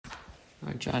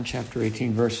John chapter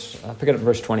 18, pick it up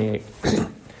verse 28.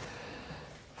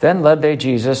 Then led they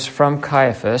Jesus from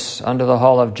Caiaphas unto the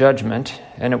hall of judgment,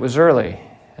 and it was early,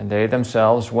 and they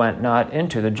themselves went not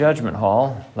into the judgment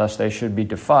hall, lest they should be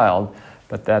defiled,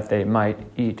 but that they might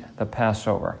eat the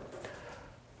Passover.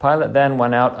 Pilate then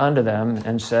went out unto them,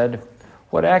 and said,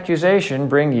 What accusation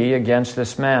bring ye against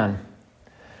this man?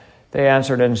 They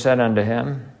answered and said unto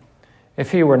him,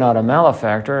 If he were not a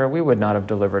malefactor, we would not have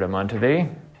delivered him unto thee.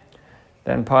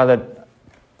 Then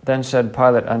said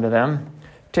Pilate unto them,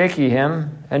 Take ye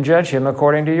him, and judge him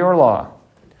according to your law.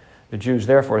 The Jews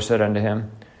therefore said unto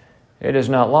him, It is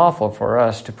not lawful for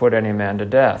us to put any man to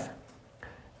death,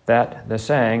 that the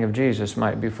saying of Jesus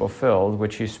might be fulfilled,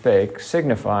 which he spake,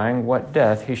 signifying what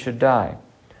death he should die.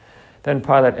 Then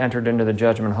Pilate entered into the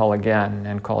judgment hall again,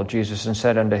 and called Jesus, and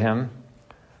said unto him,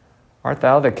 Art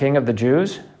thou the king of the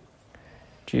Jews?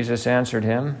 Jesus answered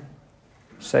him,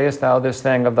 Sayest thou this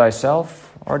thing of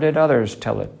thyself, or did others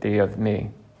tell it thee of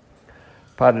me?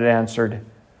 Pilate answered,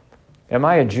 Am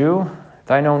I a Jew?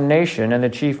 Thine own nation and the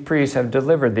chief priests have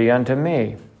delivered thee unto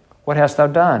me. What hast thou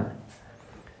done?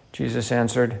 Jesus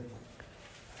answered,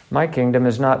 My kingdom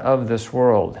is not of this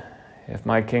world. If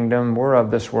my kingdom were of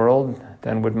this world,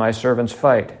 then would my servants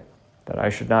fight, that I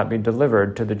should not be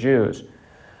delivered to the Jews.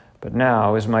 But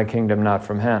now is my kingdom not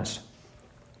from hence.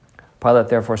 Pilate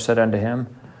therefore said unto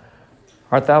him,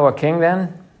 Art thou a king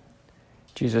then?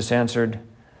 Jesus answered,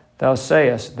 Thou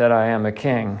sayest that I am a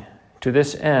king. To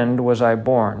this end was I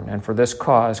born, and for this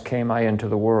cause came I into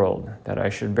the world, that I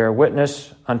should bear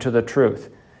witness unto the truth.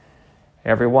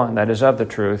 Every one that is of the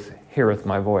truth heareth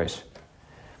my voice.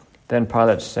 Then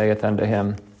Pilate saith unto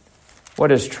him,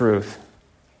 What is truth?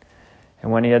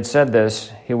 And when he had said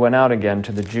this, he went out again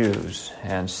to the Jews,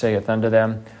 and saith unto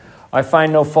them, I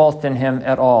find no fault in him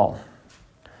at all.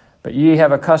 But ye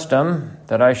have a custom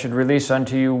that I should release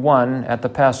unto you one at the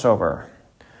Passover.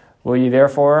 Will ye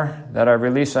therefore that I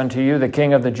release unto you the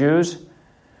King of the Jews?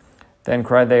 Then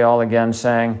cried they all again,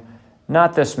 saying,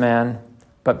 Not this man,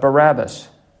 but Barabbas.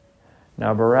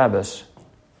 Now Barabbas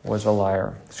was a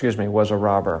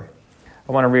robber.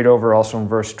 I want to read over also in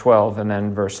verse 12 and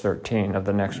then verse 13 of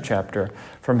the next chapter.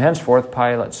 From henceforth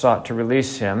Pilate sought to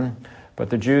release him,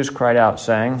 but the Jews cried out,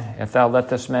 saying, If thou let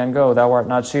this man go, thou art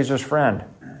not Caesar's friend.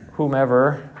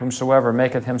 Whomsoever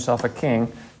maketh himself a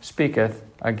king speaketh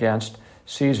against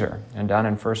Caesar. And down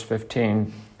in verse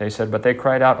 15 they said, But they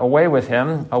cried out, away with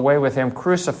him,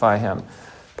 crucify him.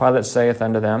 Pilate saith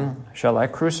unto them, Shall I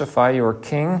crucify your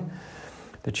king?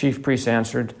 The chief priests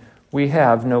answered, We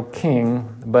have no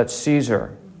king but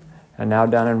Caesar. And now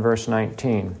down in verse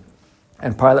 19.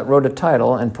 And Pilate wrote a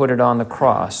title and put it on the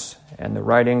cross. And the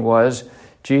writing was,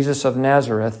 Jesus of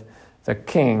Nazareth, the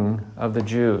King of the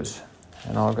Jews.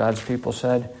 And all God's people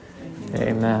said,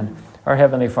 Amen. Our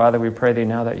Heavenly Father, we pray thee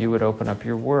now that you would open up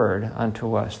your word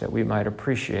unto us, that we might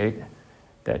appreciate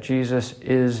that Jesus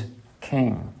is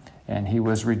King, and he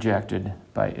was rejected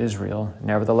by Israel.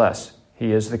 Nevertheless,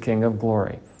 he is the King of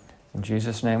glory. In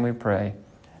Jesus' name we pray.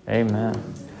 Amen.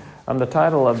 The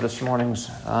title of this morning's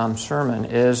sermon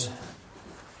is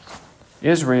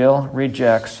Israel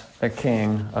Rejects the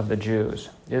King of the Jews.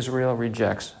 Israel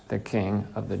rejects the King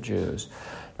of the Jews.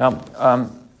 Now,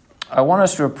 I want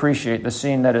us to appreciate the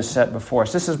scene that is set before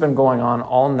us. This has been going on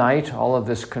all night, all of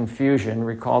this confusion.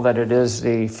 Recall that it is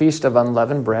the Feast of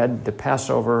Unleavened Bread. The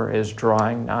Passover is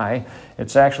drawing nigh.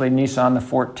 It's actually Nisan the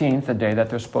 14th, the day that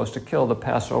they're supposed to kill the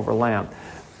Passover lamb.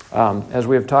 As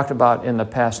we have talked about in the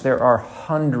past, there are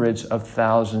hundreds of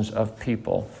thousands of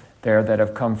people there that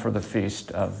have come for the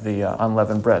Feast of the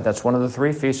Unleavened Bread. That's one of the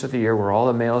 3 feasts of the year where all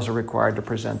the males are required to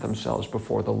present themselves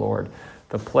before the Lord.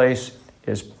 The place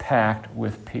is packed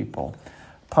with people.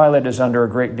 Pilate is under a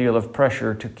great deal of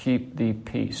pressure to keep the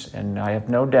peace, and I have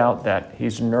no doubt that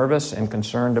he's nervous and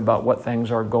concerned about what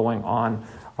things are going on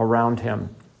around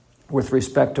him with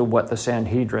respect to what the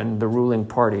Sanhedrin, the ruling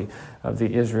party of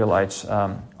the Israelites,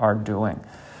 are doing.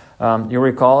 You'll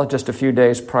recall just a few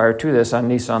days prior to this, on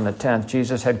Nisan the 10th,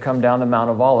 Jesus had come down the Mount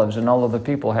of Olives, and all of the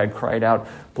people had cried out,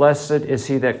 Blessed is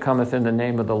he that cometh in the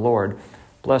name of the Lord.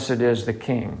 Blessed is the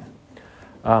King.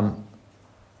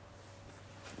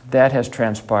 That has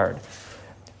transpired.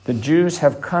 The Jews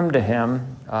have come to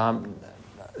him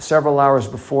several hours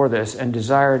before this and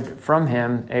desired from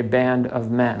him a band of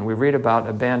men. We read about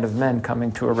a band of men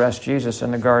coming to arrest Jesus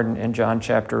in the garden in John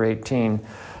chapter 18,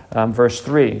 verse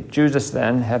 3. Judas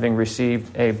then, having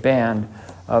received a band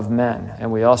of men. And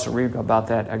we also read about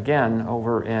that again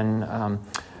over in,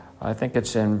 I think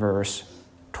it's in verse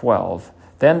 12.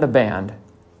 Then the band,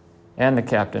 and the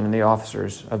captain and the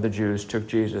officers of the Jews took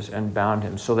Jesus and bound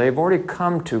him. So they've already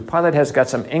come to, Pilate has got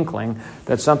some inkling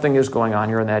that something is going on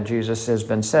here and that Jesus has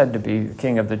been said to be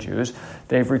king of the Jews.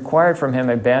 They've required from him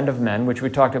a band of men, which we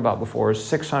talked about before, is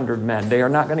 600 men. They are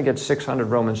not going to get 600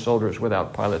 Roman soldiers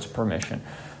without Pilate's permission.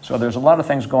 So there's a lot of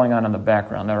things going on in the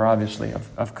background that are obviously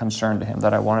of concern to him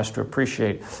that I want us to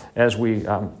appreciate as we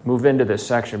move into this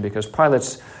section, because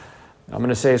Pilate's, I'm going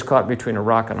to say, is caught between a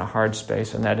rock and a hard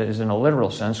space, and that is in a literal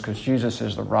sense because Jesus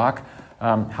is the rock.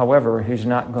 However, he's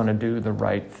not going to do the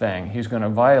right thing. He's going to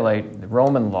violate the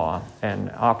Roman law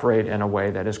and operate in a way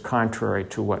that is contrary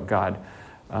to what God,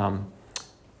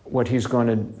 what he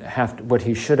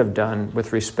should have done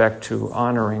with respect to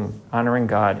honoring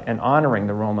God and honoring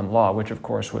the Roman law, which of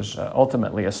course was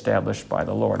ultimately established by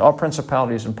the Lord. All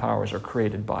principalities and powers were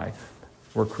created by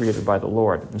the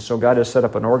Lord. And so God has set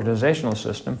up an organizational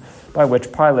system by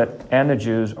which Pilate and the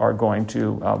Jews are going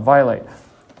to violate.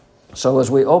 So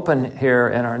as we open here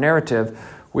in our narrative,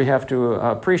 we have to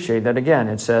appreciate that, again,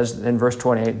 it says in verse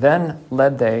 28, then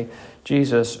led they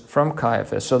Jesus from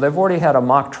Caiaphas. So they've already had a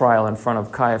mock trial in front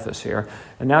of Caiaphas here,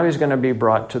 and now he's going to be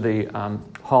brought to the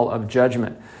hall of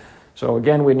judgment. So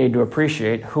again, we need to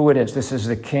appreciate who it is. This is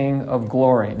the King of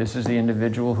glory. This is the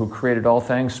individual who created all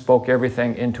things, spoke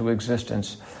everything into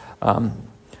existence.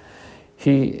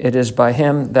 It is by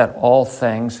him that all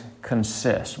things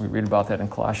consist. We read about that in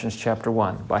Colossians chapter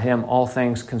 1. By him all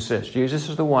things consist. Jesus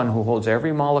is the one who holds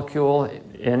every molecule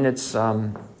in its,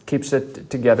 keeps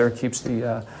it together, keeps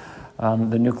the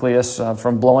nucleus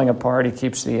from blowing apart. He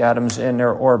keeps the atoms in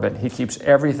their orbit. He keeps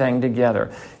everything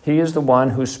together. He is the one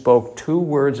who spoke 2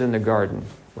 words in the garden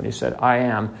when he said, I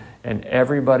am, and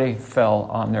everybody fell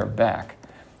on their back.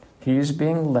 He's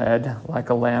being led like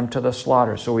a lamb to the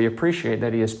slaughter. So we appreciate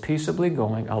that he is peaceably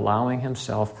going, allowing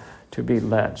himself to be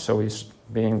led. So he's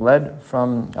being led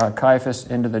from Caiaphas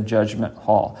into the judgment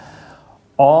hall.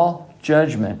 All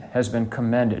judgment has been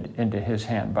commended into his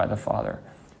hand by the Father.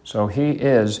 So he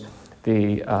is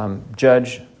the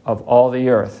judge of all the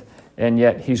earth, and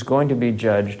yet he's going to be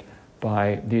judged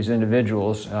by these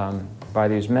individuals, by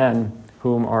these men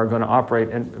whom are going to operate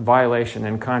in violation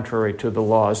and contrary to the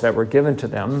laws that were given to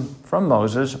them from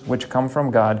Moses, which come from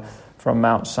God from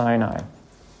Mount Sinai.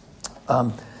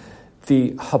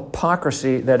 The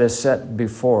hypocrisy that is set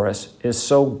before us is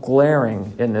so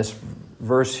glaring in this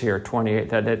verse here, 28,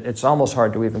 that it's almost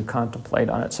hard to even contemplate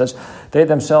on it. It says, they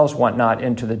themselves went not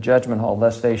into the judgment hall,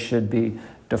 lest they should be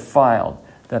defiled,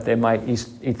 that they might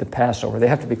eat the Passover. They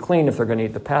have to be clean if they're going to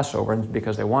eat the Passover, and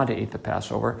because they want to eat the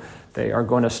Passover, they are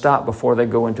going to stop before they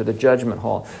go into the judgment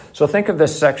hall. So think of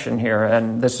this section here,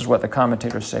 and this is what the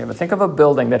commentators say, but think of a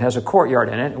building that has a courtyard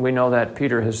in it, and we know that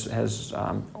Peter has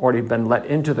already been let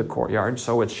into the courtyard,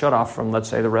 so it's shut off from, let's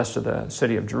say, the rest of the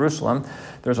city of Jerusalem.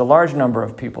 There's a large number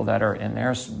of people that are in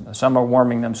there. Some are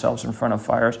warming themselves in front of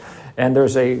fires, and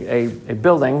there's a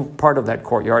building, part of that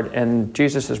courtyard, and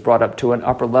Jesus is brought up to an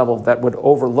upper level that would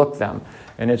overlook them.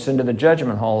 And it's into the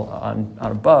judgment hall on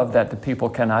above that the people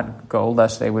cannot go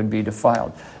lest they would be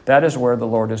defiled. That is where the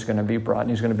Lord is going to be brought, and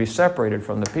he's going to be separated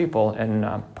from the people,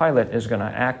 and Pilate is going to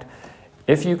act,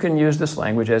 if you can use this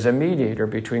language, as a mediator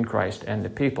between Christ and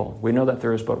the people. We know that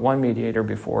there is but one mediator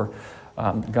before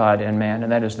God and man,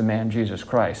 and that is the man Jesus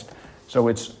Christ. So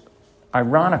it's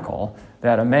ironical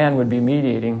that a man would be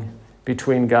mediating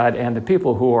between God and the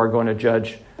people who are going to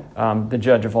judge the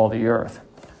judge of all the earth.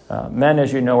 Men,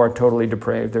 as you know, are totally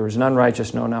depraved. There is none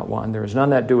righteous, no, not one. There is none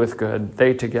that doeth good.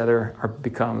 They together are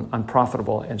become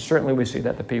unprofitable. And certainly we see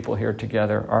that the people here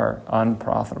together are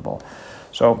unprofitable.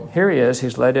 So here he is.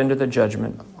 He's led into the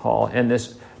judgment hall. And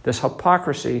this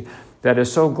hypocrisy that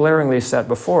is so glaringly set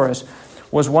before us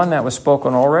was one that was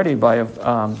spoken already by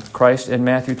Christ in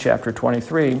Matthew chapter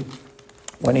 23,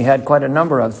 when he had quite a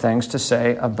number of things to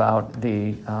say about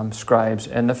the scribes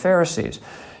and the Pharisees.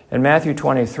 In Matthew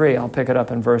 23, I'll pick it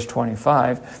up in verse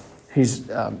 25, he's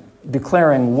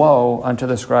declaring woe unto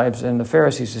the scribes and the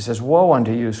Pharisees. He says, woe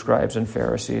unto you, scribes and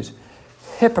Pharisees,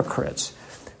 hypocrites!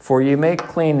 For ye make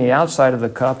clean the outside of the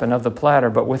cup and of the platter,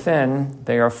 but within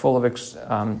they are full of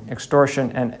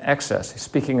extortion and excess.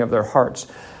 Speaking of their hearts.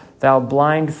 Thou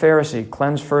blind Pharisee,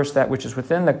 cleanse first that which is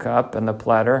within the cup and the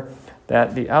platter,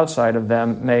 that the outside of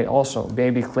them may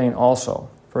be clean also.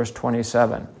 Verse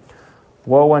 27.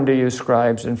 Woe unto you,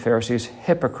 scribes and Pharisees,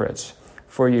 hypocrites!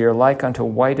 For ye are like unto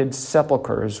whited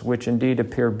sepulchres, which indeed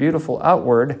appear beautiful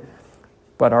outward,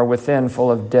 but are within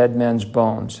full of dead men's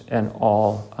bones and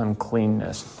all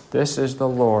uncleanness. This is the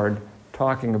Lord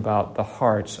talking about the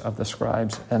hearts of the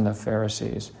scribes and the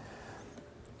Pharisees.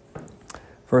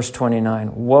 Verse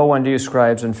 29, woe unto you,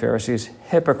 scribes and Pharisees,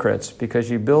 hypocrites, because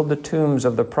you build the tombs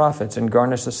of the prophets and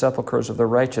garnish the sepulchres of the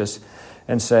righteous,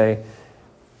 and say,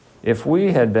 if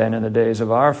we had been in the days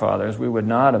of our fathers, we would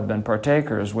not have been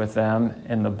partakers with them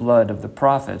in the blood of the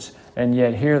prophets. And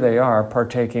yet here they are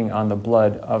partaking on the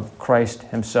blood of Christ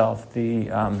himself, the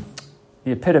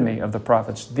epitome of the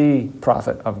prophets, the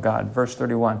prophet of God. Verse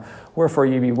 31, wherefore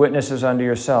ye be witnesses unto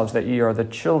yourselves that ye are the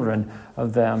children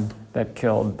of them that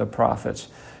killed the prophets.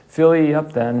 Fill ye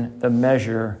up then the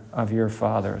measure of your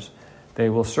fathers. They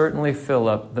will certainly fill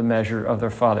up the measure of their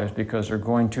fathers because they're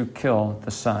going to kill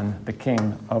the Son, the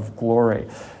King of glory.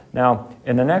 Now,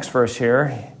 in the next verse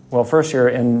here, well, first here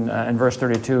in verse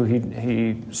 32,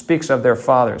 he speaks of their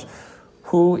fathers.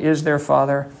 Who is their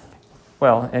father?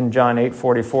 Well, in John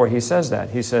 8:44, he says that.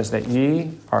 He says that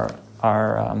ye are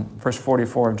verse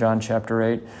 44 of John chapter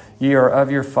 8, ye are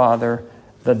of your father,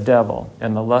 the devil,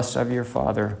 and the lusts of your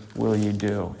father will ye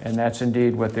do. And that's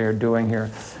indeed what they're doing here.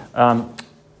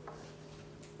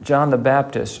 John the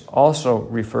Baptist also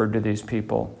referred to these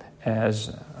people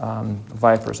as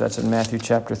vipers. That's in Matthew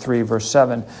chapter 3, verse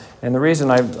 7. And the reason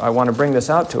I want to bring this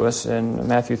out to us, in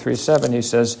Matthew 3:7, he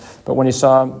says, but when he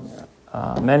saw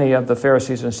many of the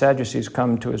Pharisees and Sadducees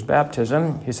come to his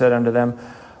baptism, he said unto them,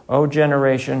 O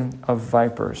generation of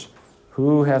vipers,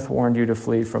 who hath warned you to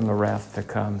flee from the wrath to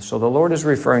come? So the Lord is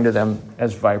referring to them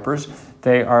as vipers.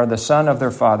 They are the son of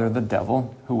their father, the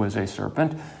devil, who is a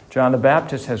serpent. John the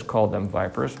Baptist has called them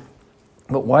vipers.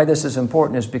 But why this is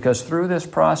important is because through this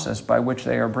process by which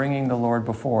they are bringing the Lord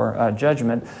before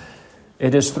judgment,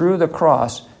 it is through the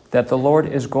cross that the Lord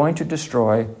is going to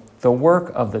destroy the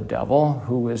work of the devil,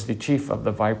 who is the chief of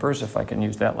the vipers, if I can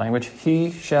use that language.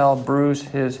 He shall bruise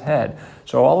his head.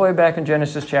 So all the way back in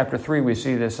Genesis chapter 3, we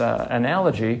see this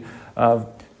analogy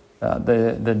of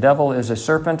the devil is a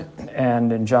serpent,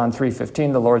 and in John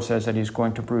 3:15, the Lord says that he's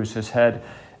going to bruise his head.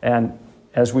 And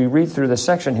as we read through this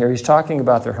section here, he's talking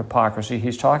about their hypocrisy.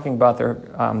 He's talking about they're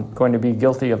going to be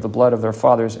guilty of the blood of their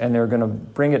fathers, and they're going to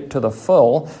bring it to the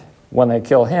full when they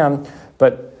kill him.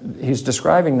 But he's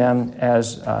describing them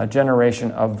as a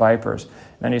generation of vipers.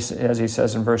 And as he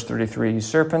says in verse 33, ye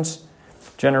serpents,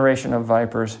 generation of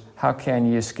vipers, how can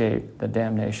ye escape the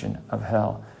damnation of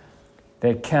hell?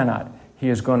 They cannot. He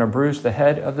is going to bruise the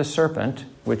head of the serpent,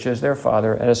 which is their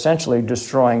father, and essentially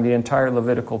destroying the entire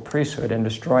Levitical priesthood and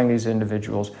destroying these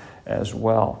individuals as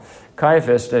well.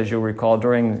 Caiaphas, as you'll recall,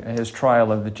 during his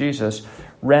trial of Jesus,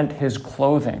 rent his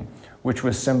clothing, which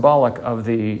was symbolic of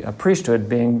the priesthood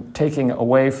being taken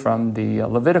away from the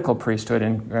Levitical priesthood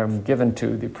and given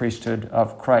to the priesthood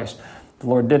of Christ. The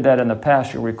Lord did that in the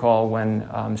past, you'll recall,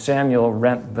 when Samuel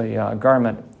rent the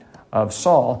garment of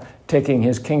Saul, taking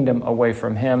his kingdom away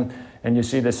from him. And you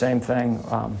see the same thing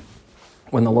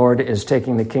when the Lord is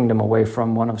taking the kingdom away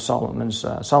from one of Solomon's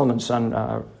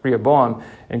son, Rehoboam,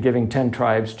 and giving 10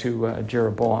 tribes to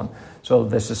Jeroboam. So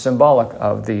this is symbolic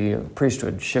of the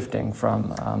priesthood shifting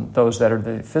from those that are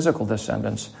the physical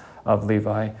descendants of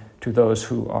Levi to those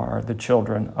who are the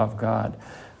children of God.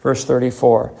 Verse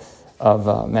 34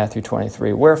 of Matthew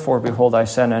 23, wherefore, behold, I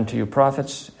send unto you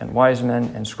prophets and wise men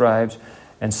and scribes,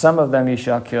 and some of them ye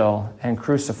shall kill and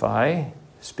crucify,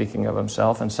 speaking of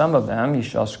himself, and some of them ye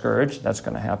shall scourge, that's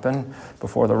going to happen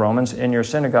before the Romans, in your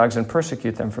synagogues, and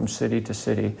persecute them from city to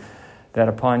city, that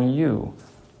upon you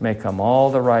may come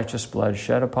all the righteous blood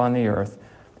shed upon the earth,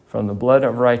 from the blood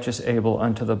of righteous Abel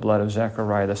unto the blood of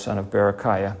Zechariah the son of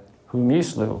Berechiah, whom ye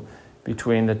slew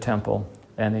between the temple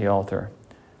and the altar.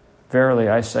 Verily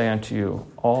I say unto you,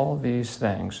 all these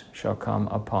things shall come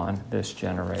upon this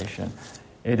generation.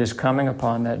 It is coming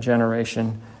upon that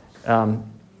generation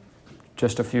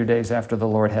just a few days after the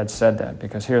Lord had said that,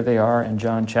 because here they are in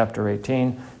John chapter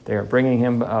 18. They are bringing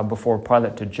him before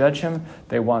Pilate to judge him.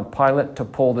 They want Pilate to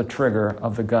pull the trigger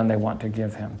of the gun they want to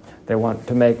give him. They want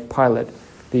to make Pilate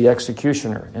the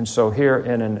executioner. And so here,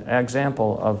 in an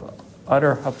example of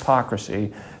utter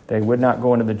hypocrisy, they would not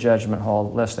go into the judgment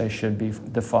hall lest they should be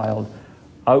defiled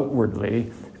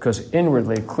outwardly, because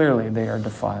inwardly, clearly, they are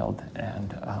defiled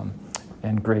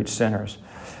and great sinners.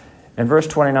 In verse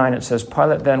 29, it says,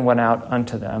 Pilate then went out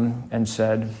unto them and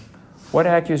said, what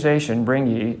accusation bring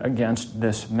ye against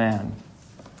this man?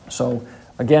 So,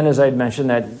 again, as I had mentioned,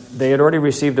 that they had already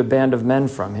received a band of men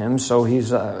from him, so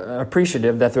he's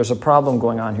appreciative that there's a problem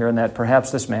going on here and that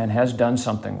perhaps this man has done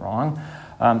something wrong.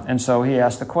 And so he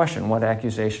asked the question, what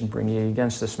accusation bring ye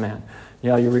against this man?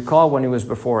 You recall when he was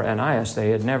before Ananias,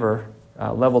 they had never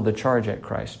leveled the charge at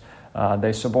Christ.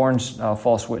 They suborned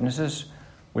false witnesses,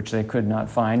 which they could not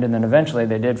find. And then eventually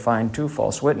they did find 2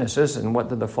 false witnesses. And what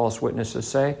did the false witnesses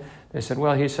say? They said,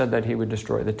 well, he said that he would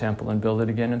destroy the temple and build it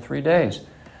again in 3 days.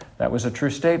 That was a true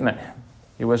statement.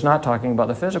 He was not talking about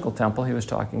the physical temple. He was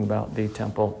talking about the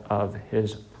temple of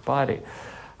his body.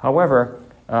 However,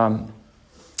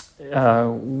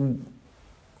 important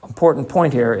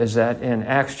point here is that in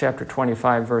Acts chapter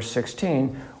 25, verse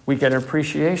 16, we get an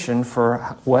appreciation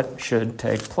for what should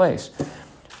take place.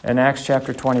 In Acts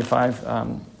chapter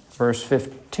 25, verse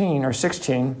 15 or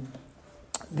 16,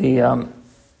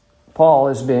 Paul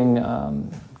is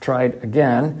being tried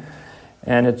again,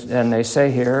 and they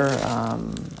say here,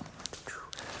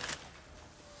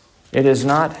 is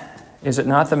it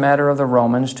not the matter of the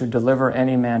Romans to deliver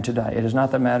any man to die? It is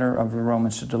not the matter of the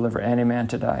Romans to deliver any man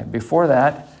to die. Before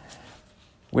that,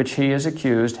 which he is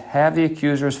accused, have the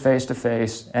accusers face to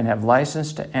face, and have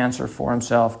license to answer for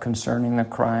himself concerning the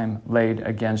crime laid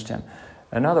against him.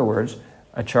 In other words,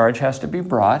 a charge has to be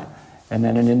brought, and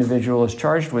then an individual is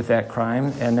charged with that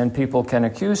crime, and then people can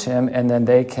accuse him, and then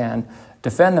they can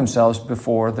defend themselves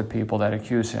before the people that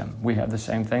accuse him. We have the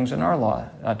same things in our law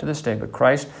to this day, but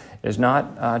Christ is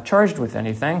not charged with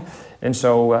anything, and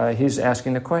so he's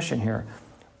asking the question here,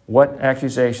 what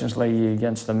accusations lay ye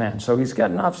against the men? So he's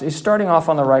starting off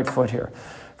on the right foot here.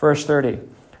 Verse 30,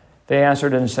 they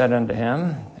answered and said unto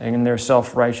him, in their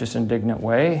self-righteous, indignant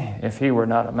way, if he were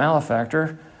not a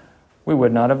malefactor, we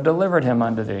would not have delivered him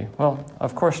unto thee. Well,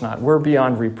 of course not. We're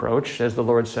beyond reproach. As the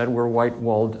Lord said, we're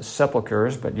white-walled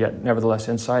sepulchres, but yet nevertheless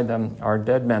inside them are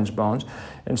dead men's bones.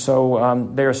 And so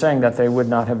they are saying that they would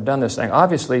not have done this thing.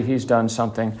 Obviously, he's done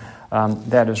something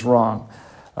that is wrong.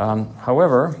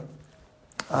 However,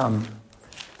 that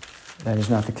is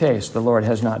not the case. The Lord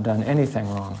has not done anything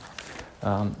wrong.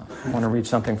 I want to read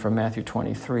something from Matthew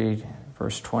 23,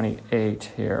 verse 28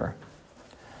 here.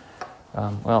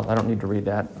 Well, I don't need to read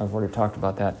that. I've already talked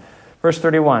about that. Verse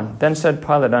 31, then said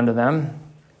Pilate unto them,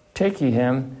 take ye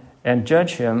him, and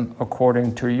judge him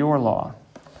according to your law.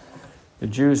 The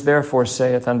Jews therefore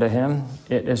saith unto him,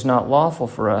 it is not lawful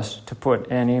for us to put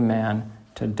any man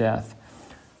to death.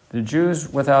 The Jews,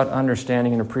 without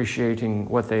understanding and appreciating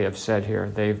what they have said here,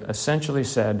 they've essentially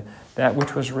said that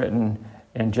which was written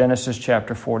in Genesis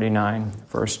chapter 49,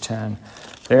 verse 10.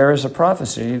 There is a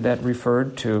prophecy that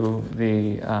referred to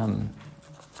the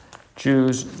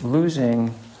Jews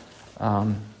losing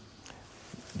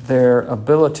their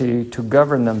ability to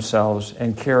govern themselves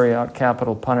and carry out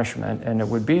capital punishment, and it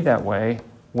would be that way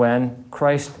when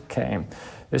Christ came.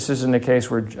 This is in the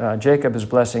case where Jacob is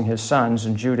blessing his sons,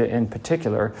 and Judah in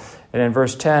particular. And in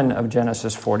verse 10 of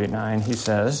Genesis 49, he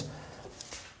says,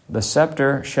 the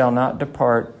scepter shall not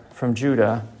depart from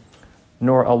Judah,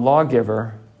 nor a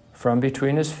lawgiver from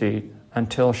between his feet,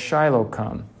 until Shiloh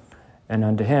come, and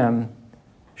unto him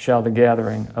shall the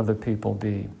gathering of the people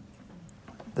be.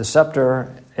 The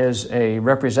scepter is a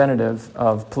representative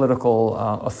of political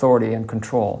authority and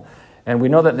control. And we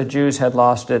know that the Jews had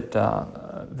lost it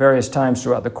various times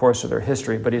throughout the course of their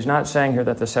history, but he's not saying here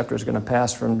that the scepter is going to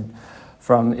pass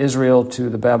from Israel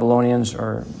to the Babylonians,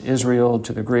 or Israel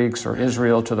to the Greeks, or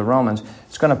Israel to the Romans.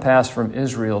 It's going to pass from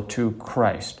Israel to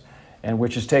Christ, and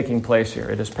which is taking place here.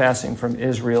 It is passing from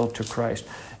Israel to Christ.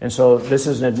 And so this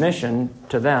is an admission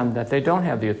to them that they don't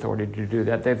have the authority to do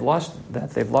that. They've lost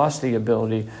the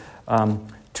ability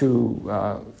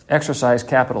to exercise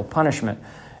capital punishment.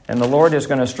 And the Lord is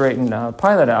going to straighten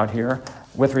Pilate out here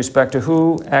with respect to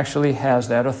who actually has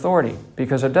that authority,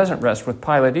 because it doesn't rest with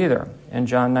Pilate either. In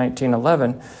John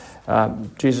 19:11,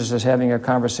 Jesus is having a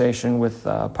conversation with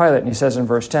Pilate, and he says in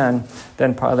verse 10,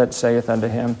 then Pilate saith unto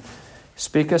him,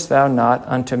 speakest thou not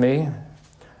unto me?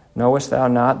 Knowest thou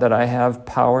not that I have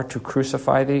power to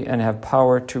crucify thee and have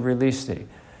power to release thee?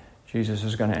 Jesus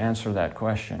is going to answer that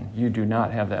question. You do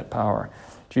not have that power.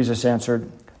 Jesus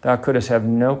answered, thou couldst have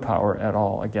no power at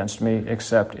all against me,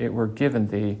 except it were given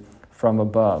thee from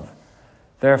above.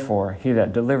 Therefore, he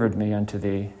that delivered me unto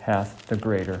thee hath the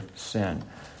greater sin.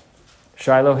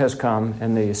 Shiloh has come,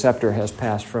 and the scepter has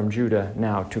passed from Judah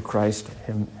now to Christ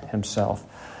himself.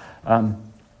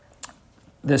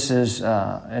 This is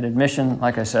an admission,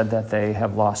 like I said, that they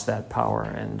have lost that power.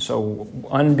 And so,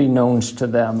 unbeknownst to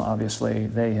them, obviously,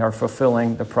 they are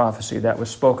fulfilling the prophecy that was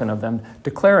spoken of them,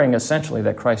 declaring essentially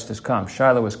that Christ has come.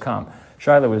 Shiloh has come.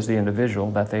 Shiloh is the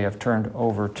individual that they have turned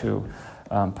over to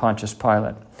Pontius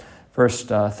Pilate. Verse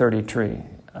 33,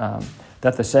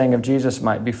 that the saying of Jesus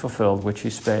might be fulfilled, which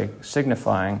he spake,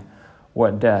 signifying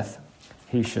what death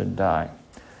he should die.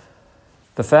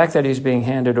 The fact that he's being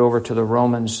handed over to the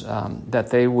Romans,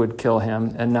 that they would kill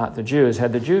him and not the Jews.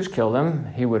 Had the Jews killed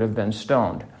him, he would have been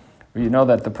stoned. You know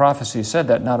that the prophecy said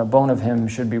that not a bone of him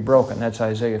should be broken. That's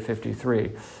Isaiah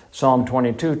 53. Psalm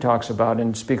 22 talks about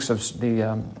and speaks of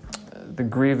the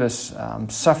grievous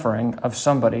suffering of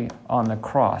somebody on the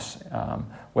cross,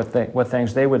 what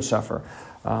things they would suffer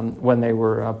when they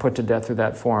were put to death through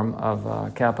that form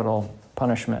of capital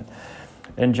punishment.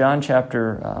 In John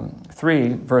chapter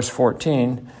 3, verse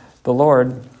 14, the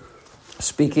Lord,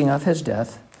 speaking of his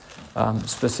death,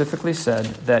 specifically said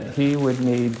that he would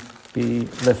need be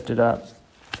lifted up.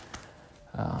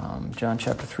 John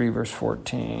chapter 3, verse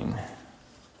 14.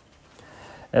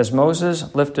 As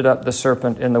Moses lifted up the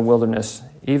serpent in the wilderness,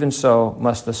 even so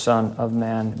must the Son of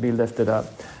Man be lifted up.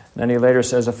 And then he later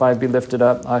says, if I be lifted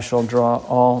up, I shall draw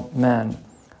all men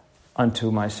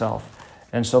unto myself.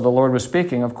 And so the Lord was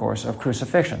speaking, of course, of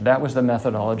crucifixion. That was the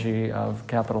methodology of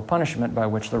capital punishment by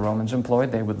which the Romans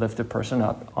employed. They would lift a person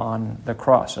up on the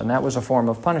cross. And that was a form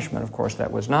of punishment, of course,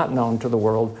 that was not known to the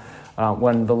world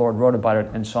when the Lord wrote about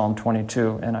it in Psalm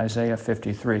 22 and Isaiah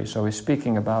 53. So he's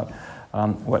speaking about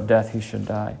what death he should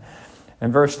die.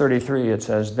 In verse 33 it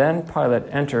says, Then Pilate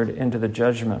entered into the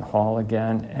judgment hall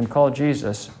again and called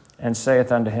Jesus and saith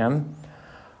unto him,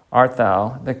 Art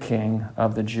thou the King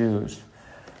of the Jews?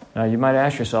 Now you might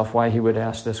ask yourself why he would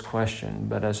ask this question,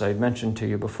 but as I mentioned to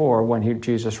you before, when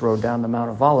Jesus rode down the Mount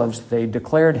of Olives, they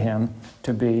declared him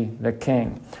to be the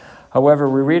king. However,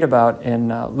 we read about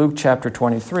in Luke chapter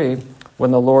 23,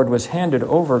 when the Lord was handed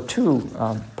over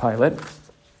to Pilate,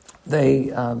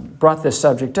 they brought this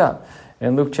subject up.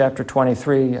 In Luke chapter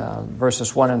 23,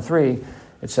 verses 1 and 3,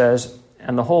 it says,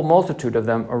 And the whole multitude of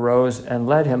them arose and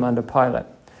led him unto Pilate.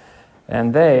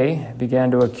 And they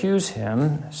began to accuse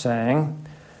him, saying,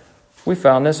 We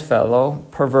found this fellow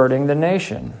perverting the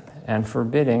nation, and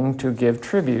forbidding to give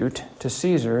tribute to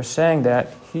Caesar, saying that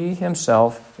he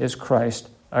himself is Christ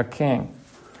a king.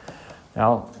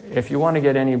 Now, if you want to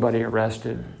get anybody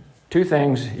arrested, two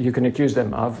things you can accuse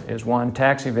them of is one,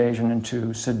 tax evasion, and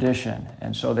two, sedition.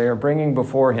 And so they are bringing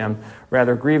before him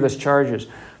rather grievous charges.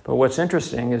 But what's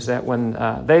interesting is that when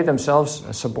they themselves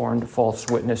suborned false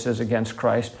witnesses against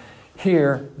Christ,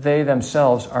 here they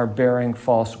themselves are bearing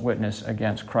false witness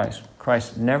against Christ.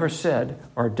 Christ never said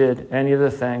or did any of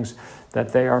the things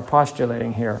that they are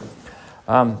postulating here.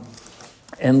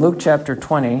 In Luke chapter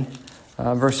 20,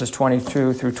 verses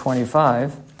 22 through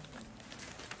 25,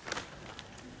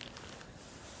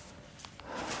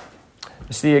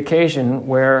 it's the occasion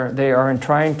where they are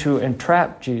trying to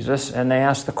entrap Jesus, and they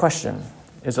ask the question,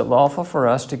 Is it lawful for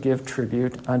us to give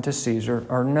tribute unto Caesar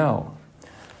or no?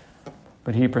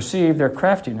 But he perceived their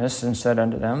craftiness and said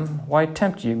unto them, Why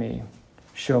tempt ye me?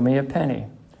 Show me a penny.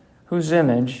 Whose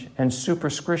image and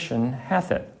superscription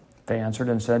hath it? They answered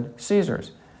and said,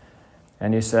 Caesar's.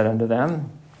 And he said unto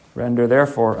them, Render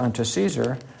therefore unto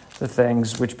Caesar the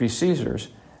things which be Caesar's,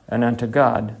 and unto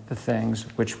God the things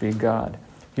which be God.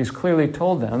 He's clearly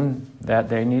told them that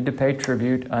they need to pay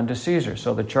tribute unto Caesar.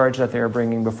 So the charge that they are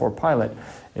bringing before Pilate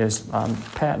is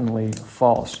patently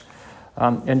false.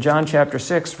 In John chapter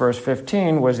 6, verse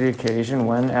 15, was the occasion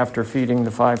when, after feeding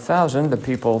the 5,000, the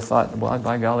people thought, well,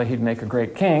 by golly, he'd make a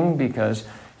great king because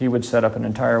he would set up an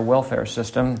entire welfare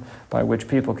system by which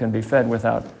people can be fed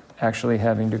without actually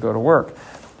having to go to work.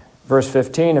 Verse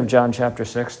 15 of John chapter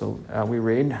 6, we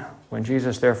read, When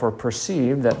Jesus therefore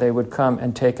perceived that they would come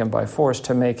and take him by force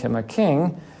to make him a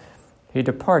king, he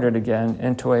departed again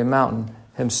into a mountain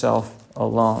himself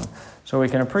alone. So we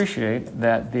can appreciate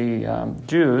that the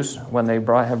Jews, when they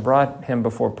have brought him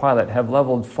before Pilate, have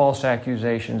leveled false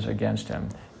accusations against him.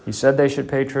 He said they should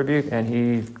pay tribute, and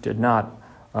he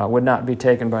would not be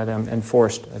taken by them and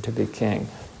forced to be king.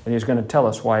 And he's going to tell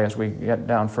us why as we get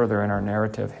down further in our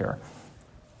narrative here.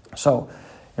 So,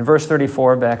 in verse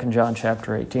 34, back in John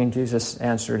chapter 18, Jesus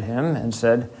answered him and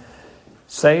said,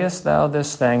 Sayest thou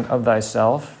this thing of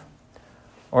thyself,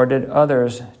 or did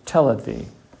others tell it thee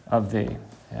of thee?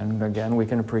 And again, we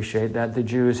can appreciate that the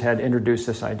Jews had introduced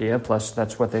this idea, plus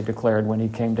that's what they declared when he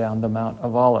came down the Mount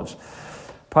of Olives.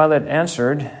 Pilate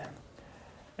answered,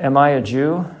 Am I a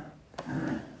Jew?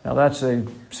 Now that's a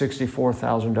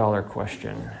 $64,000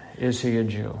 question. Is he a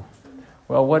Jew?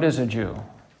 Well, what is a Jew?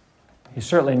 He's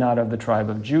certainly not of the tribe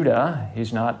of Judah.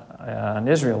 He's not an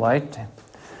Israelite.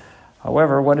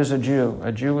 However, what is a Jew?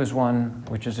 A Jew is one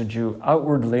which is a Jew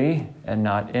outwardly and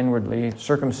not inwardly.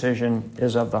 Circumcision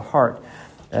is of the heart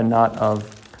and not of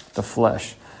the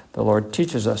flesh. The Lord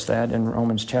teaches us that in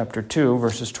Romans chapter 2,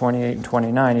 verses 28 and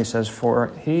 29. He says,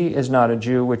 For he is not a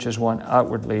Jew which is one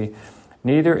outwardly,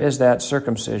 neither is that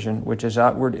circumcision which is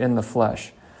outward in the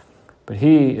flesh. But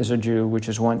he is a Jew which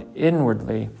is one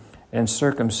inwardly, and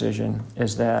circumcision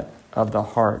is that of the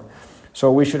heart.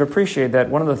 So we should appreciate that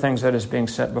one of the things that is being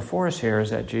set before us here is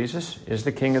that Jesus is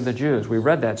the King of the Jews. We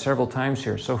read that several times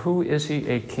here. So who is he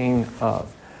a king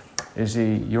of? Is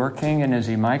he your king and is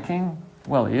he my king?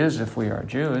 Well, he is if we are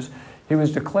Jews. He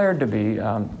was declared to be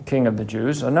King of the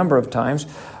Jews a number of times.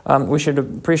 We should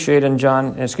appreciate in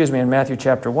Matthew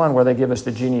chapter 1, where they give us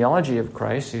the genealogy of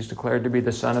Christ. He's declared to be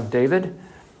the son of David,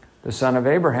 the son of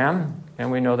Abraham,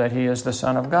 and we know that he is the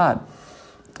Son of God.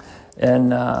 In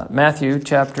Matthew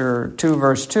chapter 2,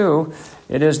 verse 2,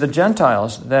 it is the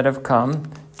Gentiles that have come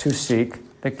to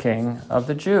seek the King of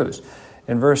the Jews.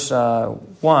 In verse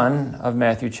 1 of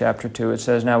Matthew chapter 2, it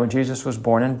says, "Now when Jesus was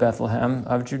born in Bethlehem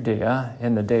of Judea,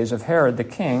 in the days of Herod the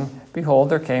king, behold,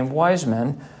 there came wise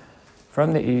men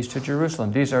from the east to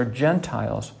Jerusalem." These are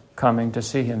Gentiles coming to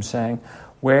see him, saying,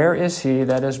 "Where is he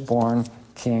that is born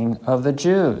King of the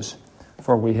Jews?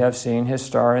 For we have seen his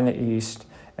star in the east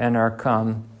and are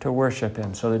come to worship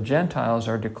him." So the Gentiles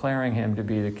are declaring him to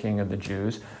be the King of the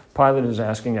Jews. Pilate is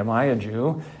asking, "Am I a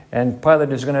Jew?" And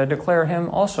Pilate is going to declare him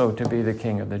also to be the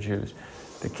King of the Jews.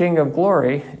 The King of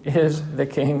glory is the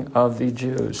King of the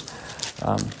Jews.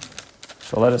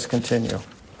 So let us continue.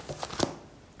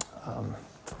 "Am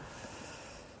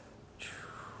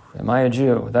I a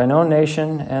Jew? Thine own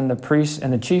nation and the priests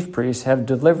and the chief priests have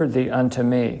delivered thee unto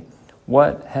me.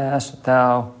 What hast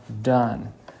thou done?"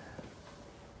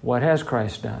 What has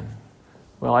Christ done?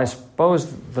 Well, I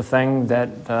suppose the thing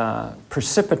that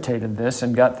precipitated this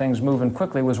and got things moving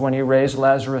quickly was when he raised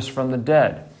Lazarus from the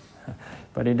dead.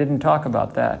 But he didn't talk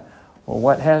about that. Well,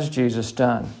 what has Jesus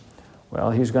done?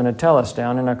 Well, he's going to tell us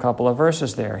down in a couple of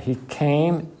verses there. He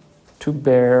came to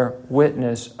bear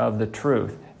witness of the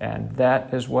truth, and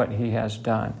that is what he has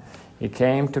done. He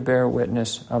came to bear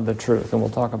witness of the truth, and we'll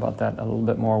talk about that a little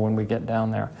bit more when we get down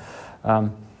there.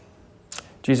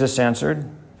 Jesus answered,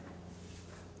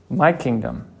 "My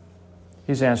kingdom."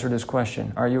 He's answered his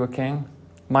question. Are you a king?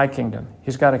 My kingdom.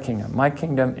 He's got a kingdom. My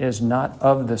kingdom is not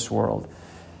of this world.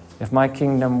 If my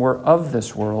kingdom were of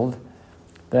this world,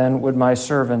 then would my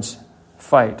servants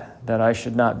fight that I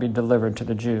should not be delivered to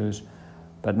the Jews.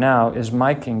 But now is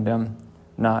my kingdom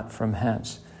not from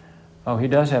hence. Oh, he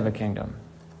does have a kingdom.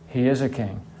 He is a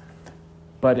king.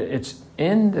 But it's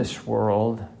in this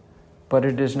world, but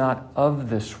it is not of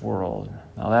this world.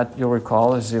 Now that, you'll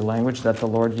recall, is the language that the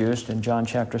Lord used in John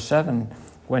chapter 7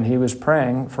 when he was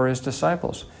praying for his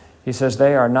disciples. He says,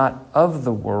 "They are not of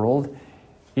the world,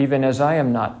 even as I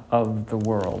am not of the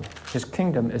world." His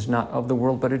kingdom is not of the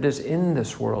world, but it is in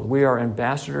this world. We are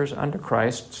ambassadors unto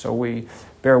Christ, so we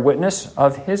bear witness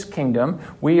of his kingdom.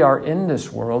 We are in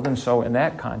this world, and so in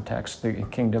that context, the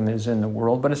kingdom is in the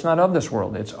world, but it's not of this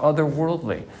world. It's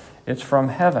otherworldly. It's from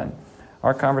heaven.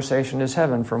 Our conversation is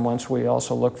heaven, from whence we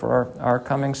also look for our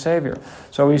coming Savior.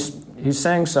 So he's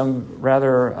saying some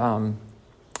rather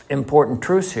important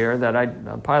truths here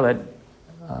that Pilate,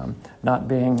 not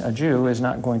being a Jew, is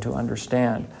not going to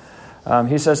understand.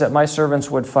 He says that my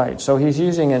servants would fight. So he's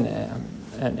using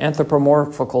an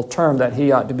anthropomorphical term that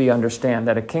he ought to be understand,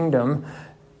 that a kingdom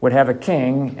would have a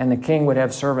king, and the king would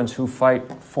have servants who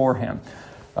fight for him.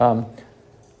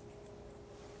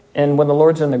 And when the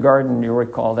Lord's in the garden, you'll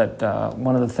recall that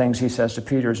one of the things he says to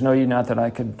Peter is, "Know ye not that I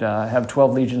could have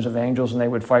 12 legions of angels and they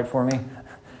would fight for me?"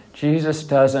 Jesus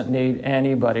doesn't need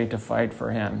anybody to fight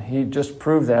for him. He just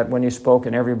proved that when he spoke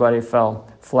and everybody fell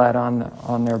flat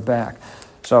on their back.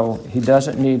 So he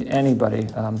doesn't need anybody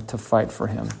to fight for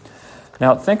him.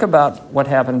 Now think about what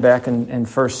happened back in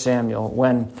 1 Samuel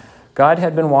when God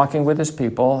had been walking with his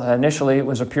people. Initially, it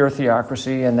was a pure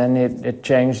theocracy, and then it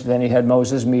changed. Then he had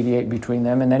Moses mediate between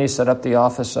them, and then he set up the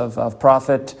office of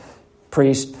prophet,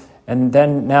 priest, and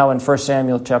then now in 1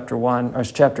 Samuel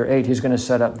chapter 8, he's going to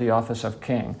set up the office of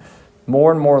king. More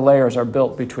and more layers are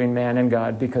built between man and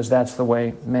God because that's the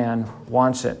way man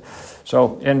wants it.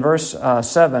 So in verse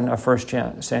 7 of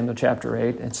 1 Samuel chapter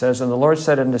 8, it says, "And the Lord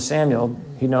said unto Samuel,"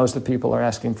 he knows the people are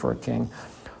asking for a king,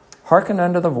 "Hearken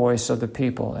unto the voice of the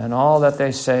people, and all that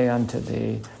they say unto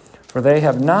thee. For they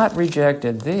have not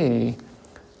rejected thee,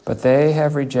 but they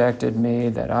have rejected me,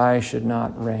 that I should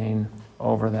not reign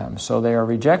over them." So they are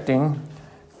rejecting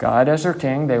God as their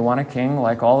king. They want a king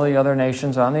like all the other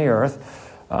nations on the earth.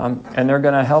 And they're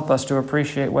going to help us to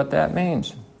appreciate what that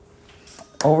means.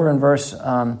 Over in verse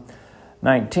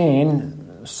 19,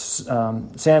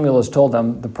 Samuel has told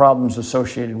them the problems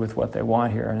associated with what they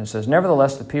want here. And it says,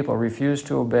 "Nevertheless, the people refused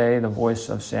to obey the voice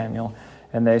of Samuel.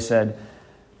 And they said,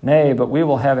 Nay, but we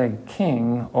will have a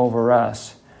king over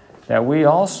us, that we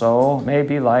also may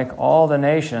be like all the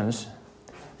nations,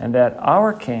 and that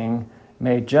our king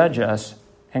may judge us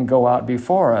and go out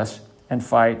before us and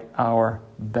fight our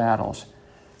battles."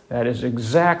 That is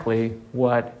exactly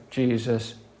what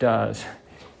Jesus does.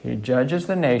 He judges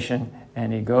the nation,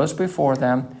 and he goes before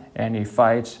them, and he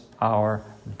fights our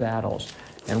battles.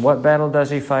 And what battle does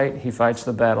he fight? He fights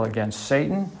the battle against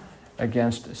Satan,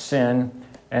 against sin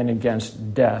and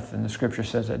against death. And the scripture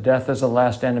says that death is the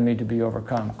last enemy to be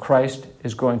overcome. Christ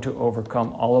is going to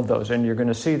overcome all of those. And you're going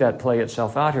to see that play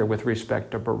itself out here with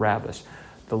respect to Barabbas.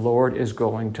 The Lord is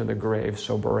going to the grave,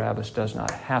 so Barabbas does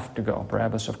not have to go.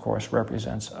 Barabbas, of course,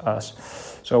 represents us.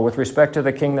 So with respect to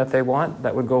the king that they want,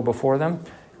 that would go before them,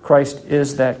 Christ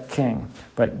is that king.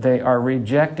 But they are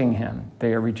rejecting him.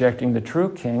 They are rejecting the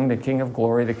true king, the king of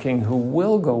glory, the king who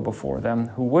will go before them,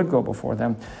 who would go before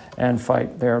them and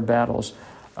fight their battles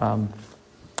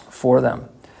for them.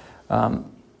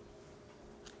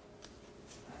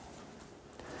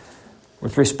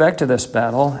 With respect to this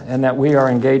battle, and that we are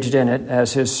engaged in it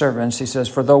as his servants, he says,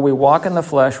 "For though we walk in the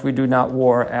flesh, we do not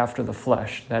war after the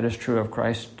flesh." That is true of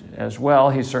Christ as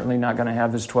well. He's certainly not going to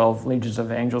have his 12 legions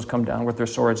of angels come down with their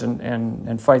swords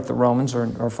and fight the Romans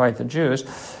or fight the Jews.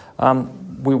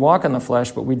 We walk in the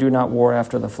flesh, but we do not war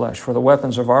after the flesh. For the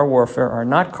weapons of our warfare are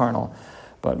not carnal,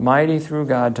 but mighty through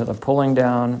God to the pulling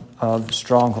down of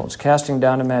strongholds, casting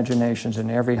down imaginations and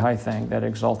every high thing that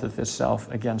exalteth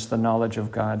itself against the knowledge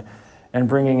of God, and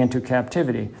bringing into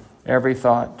captivity every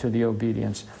thought to the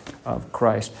obedience of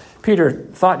Christ. Peter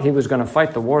thought he was going to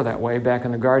fight the war that way back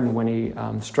in the garden when he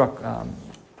struck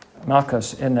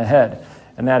Malchus in the head.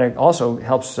 And that also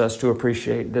helps us to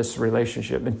appreciate this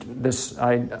relationship, this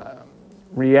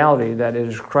reality that it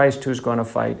is Christ who's going to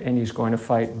fight, and he's going to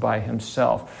fight by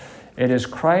himself. It is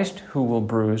Christ who will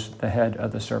bruise the head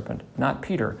of the serpent, not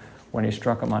Peter when he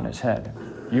struck him on his head.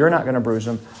 You're not going to bruise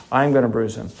him. I'm going to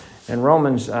bruise him. In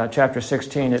Romans chapter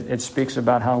 16, it speaks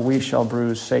about how we shall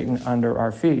bruise Satan under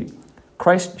our feet.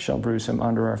 Christ shall bruise him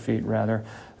under our feet, rather.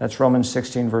 That's Romans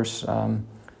 16, verse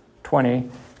 20.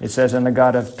 It says, "And the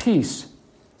God of peace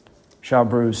shall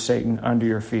bruise Satan under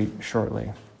your feet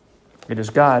shortly." It is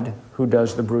God who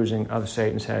does the bruising of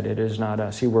Satan's head. It is not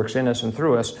us. He works in us and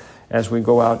through us as we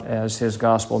go out as his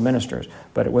gospel ministers.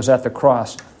 But it was at the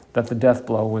cross that the death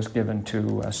blow was given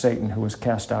to Satan, who was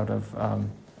cast out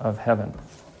of heaven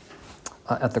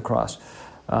at the cross.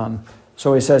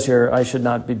 So he says here, "I should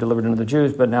not be delivered unto the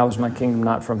Jews, but now is my kingdom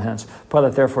not from hence.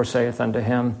 Pilate therefore saith unto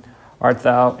him, Art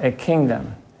thou a king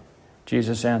then?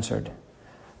 Jesus answered,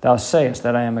 Thou sayest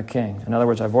that I am a king." In other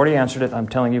words, I've already answered it. I'm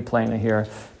telling you plainly here.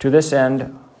 "To this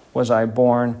end was I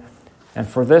born, and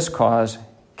for this cause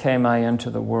came I into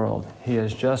the world." He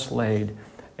has just laid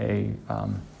a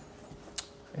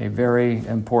very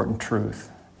important truth.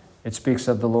 It speaks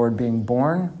of the Lord being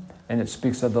born, and it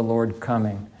speaks of the Lord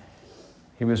coming.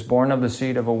 He was born of the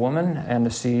seed of a woman and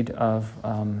the seed of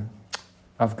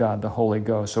God, the Holy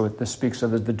Ghost. So this speaks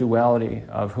of the duality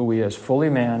of who he is, fully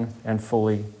man and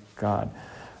fully God.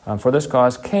 "For this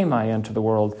cause came I into the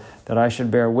world, that I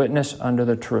should bear witness unto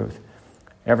the truth.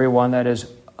 Every one that is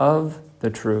of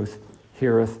the truth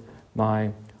heareth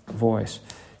my voice."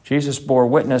 Jesus bore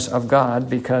witness of God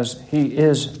because he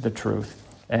is the truth.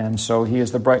 And so he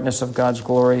is the brightness of God's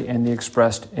glory and the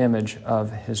expressed image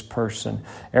of his person.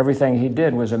 Everything he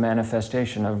did was a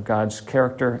manifestation of God's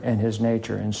character and his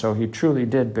nature. And so he truly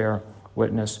did bear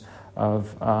witness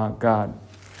of God.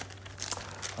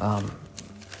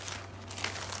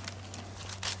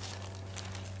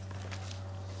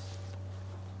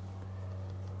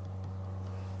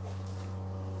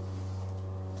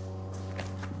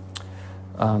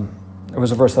 There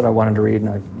was a verse that I wanted to read, and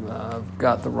I've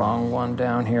got the wrong one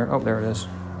down here. Oh, there it is.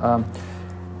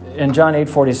 In John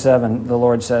 8:47, the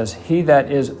Lord says, "He that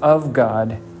is of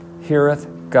God heareth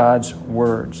God's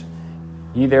words.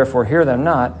 Ye therefore hear them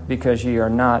not, because ye are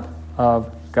not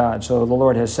of God." So the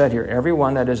Lord has said here, every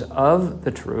one that is of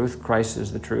the truth, Christ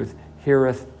is the truth,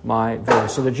 heareth my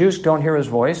voice. So the Jews don't hear his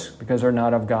voice because they're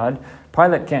not of God.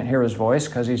 Pilate can't hear his voice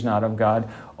because he's not of God.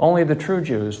 Only the true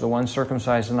Jews, the ones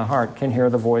circumcised in the heart, can hear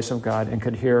the voice of God and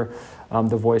could hear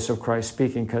the voice of Christ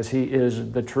speaking because he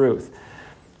is the truth.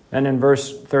 And in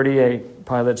verse 38,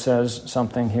 Pilate says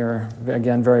something here,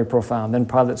 again, very profound. "Then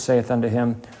Pilate saith unto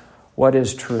him, What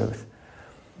is truth?"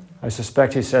 I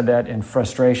suspect he said that in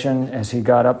frustration as he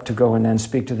got up to go and then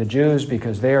speak to the Jews,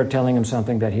 because they are telling him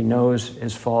something that he knows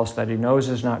is false, that he knows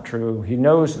is not true. He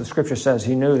knows, the scripture says,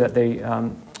 he knew that they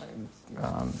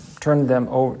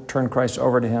turned Christ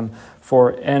over to him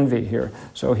for envy here.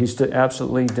 So he's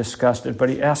absolutely disgusted, but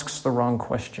he asks the wrong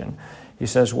question. He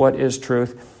says, "What is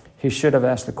truth?" He should have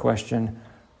asked the question,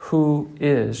 "Who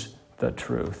is the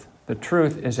truth?" The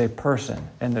truth is a person,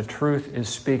 and the truth is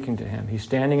speaking to him. He's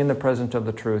standing in the presence of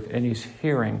the truth, and he's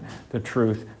hearing the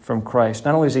truth from Christ.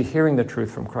 Not only is he hearing the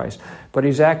truth from Christ, but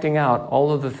he's acting out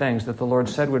all of the things that the Lord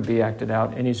said would be acted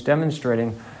out, and he's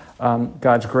demonstrating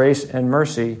God's grace and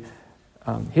mercy.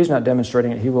 He's not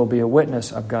demonstrating it. He will be a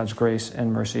witness of God's grace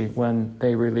and mercy when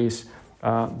they release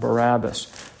Barabbas.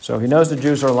 So he knows the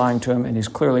Jews are lying to him, and he's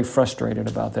clearly frustrated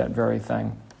about that very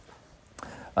thing.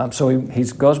 So he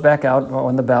goes back out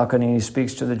on the balcony and he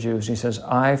speaks to the Jews. He says,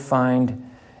 I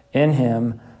find in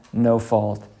him no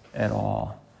fault at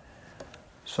all.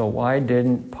 So why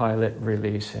didn't Pilate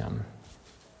release him?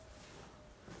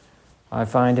 I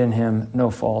find in him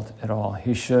no fault at all.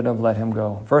 He should have let him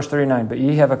go. Verse 39, but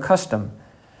ye have a custom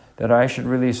that I should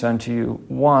release unto you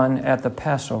one at the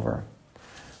Passover.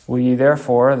 Will ye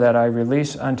therefore that I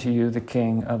release unto you the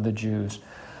King of the Jews?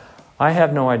 I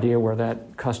have no idea where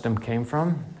that custom came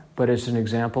from, but it's an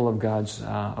example of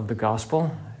of the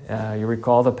gospel. You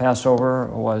recall the Passover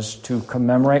was to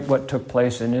commemorate what took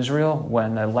place in Israel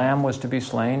when a lamb was to be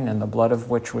slain and the blood of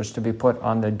which was to be put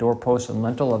on the doorpost and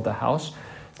lintel of the house.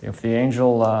 If the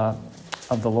angel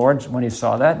of the Lord, when he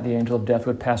saw that, the angel of death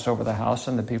would pass over the house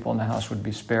and the people in the house would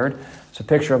be spared. It's a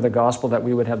picture of the gospel that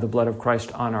we would have the blood of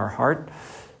Christ on our heart.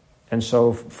 And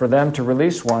so for them to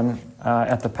release one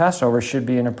at the Passover should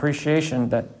be an appreciation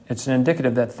that it's an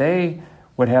indicative that they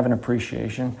would have an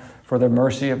appreciation for the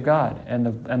mercy of God and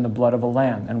the blood of a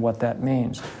lamb and what that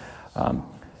means.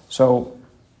 So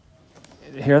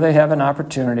here they have an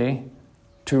opportunity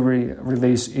to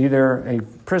release either a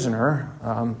prisoner,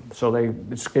 so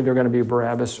it's either going to be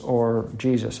Barabbas or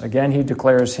Jesus. Again, he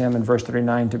declares him in verse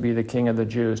 39 to be the King of the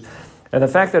Jews. And the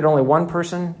fact that only one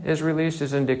person is released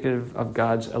is indicative of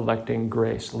God's electing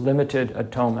grace, limited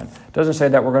atonement. It doesn't say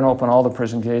that we're going to open all the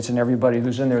prison gates and everybody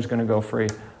who's in there is going to go free.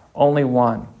 Only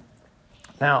one.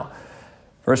 Now,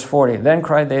 verse 40, then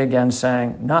cried they again,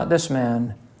 saying, not this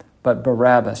man, but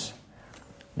Barabbas.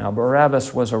 Now,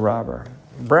 Barabbas was a robber.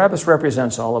 Barabbas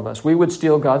represents all of us. We would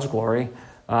steal God's glory.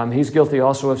 He's guilty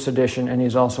also of sedition, and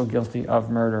he's also guilty of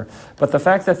murder. But the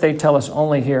fact that they tell us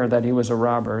only here that he was a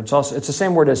robber, it's the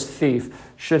same word as thief,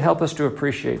 should help us to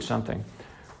appreciate something.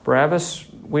 Barabbas,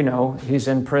 we know, he's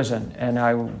in prison, and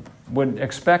I would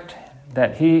expect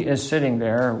that he is sitting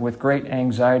there with great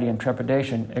anxiety and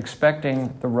trepidation,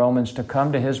 expecting the Romans to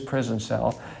come to his prison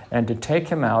cell and to take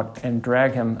him out and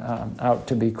drag him out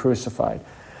to be crucified.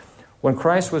 When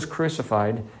Christ was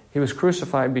crucified, he was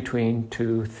crucified between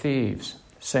two thieves.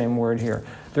 Same word here.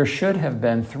 There should have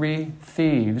been 3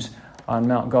 thieves on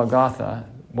Mount Golgotha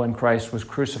when Christ was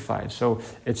crucified. So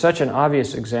it's such an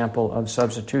obvious example of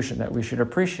substitution that we should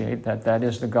appreciate that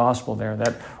is the gospel there,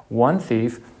 that one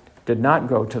thief did not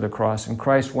go to the cross and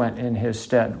Christ went in his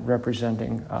stead,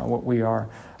 representing what we are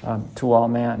to all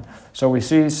man. So we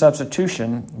see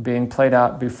substitution being played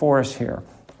out before us here.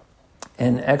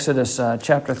 In Exodus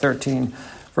chapter 13,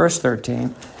 verse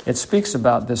 13, it speaks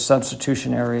about this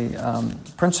substitutionary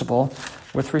principle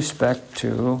with respect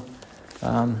to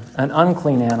an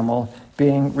unclean animal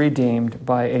being redeemed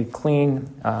by a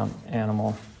clean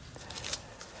animal.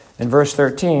 In verse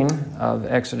 13 of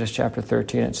Exodus chapter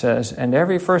 13, it says, and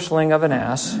every firstling of an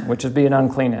ass, which is be an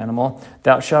unclean animal,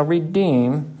 thou shalt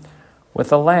redeem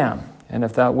with a lamb. And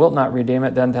if thou wilt not redeem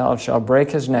it, then thou shalt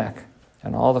break his neck.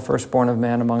 And all the firstborn of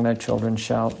man among thy children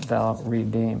shalt thou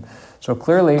redeem. So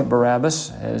clearly,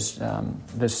 Barabbas, as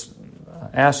this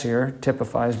ass here,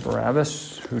 typifies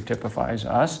Barabbas, who typifies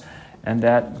us, and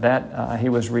that he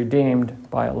was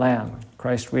redeemed by a lamb.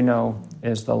 Christ, we know,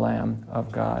 is the Lamb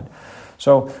of God.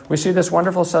 So we see this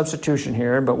wonderful substitution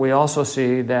here, but we also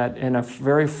see that in a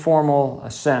very formal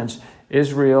sense,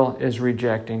 Israel is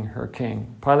rejecting her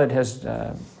king. Pilate has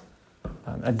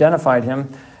identified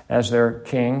him as their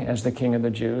king, as the King of the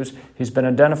Jews. He's been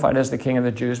identified as the King of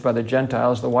the Jews by the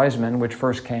Gentiles, the wise men, which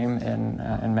first came in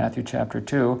Matthew chapter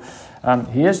 2.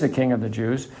 He is the King of the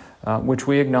Jews, which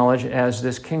we acknowledge as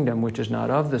this kingdom, which is not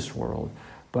of this world,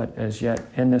 but as yet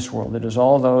in this world. It is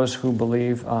all those who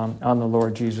believe on the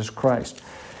Lord Jesus Christ.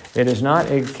 It is not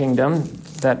a kingdom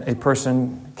that a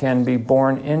person can be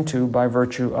born into by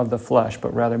virtue of the flesh,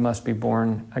 but rather must be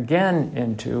born again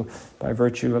into by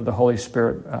virtue of the Holy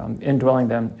Spirit indwelling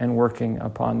them and working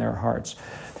upon their hearts.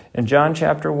 In John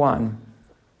chapter 1,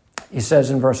 he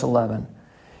says in verse 11,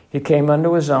 he came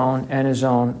unto his own, and his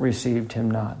own received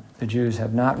him not. The Jews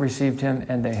have not received him,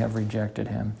 and they have rejected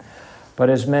him. But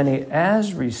as many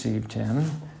as received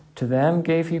him, to them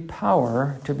gave he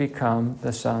power to become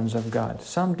the sons of God.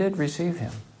 Some did receive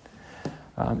him,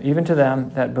 even to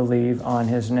them that believe on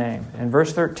his name. In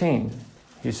verse 13,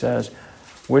 he says,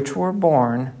 which were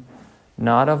born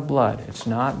not of blood. It's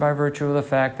not by virtue of the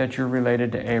fact that you're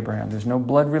related to Abraham. There's no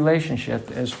blood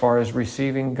relationship as far as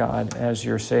receiving God as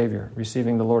your Savior,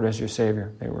 receiving the Lord as your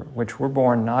Savior. Which were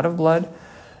born not of blood,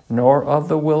 nor of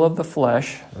the will of the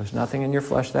flesh. There's nothing in your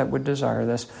flesh that would desire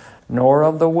this, nor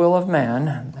of the will of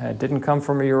man. It didn't come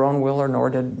from your own will, nor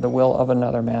did the will of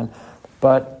another man,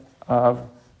 but of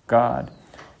God.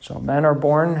 So men are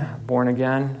born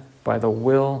again by the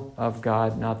will of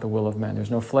God, not the will of men.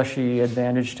 There's no fleshy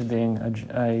advantage to being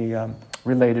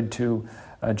related to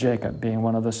Jacob, being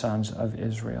one of the sons of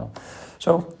Israel.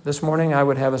 So this morning I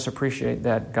would have us appreciate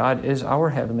that God is our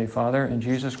Heavenly Father and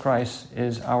Jesus Christ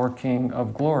is our King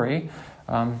of glory,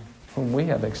 whom we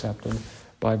have accepted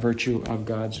by virtue of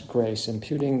God's grace,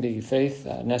 imputing the faith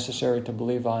necessary to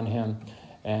believe on Him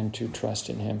and to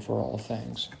trust in Him for all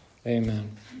things.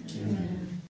 Amen. Amen.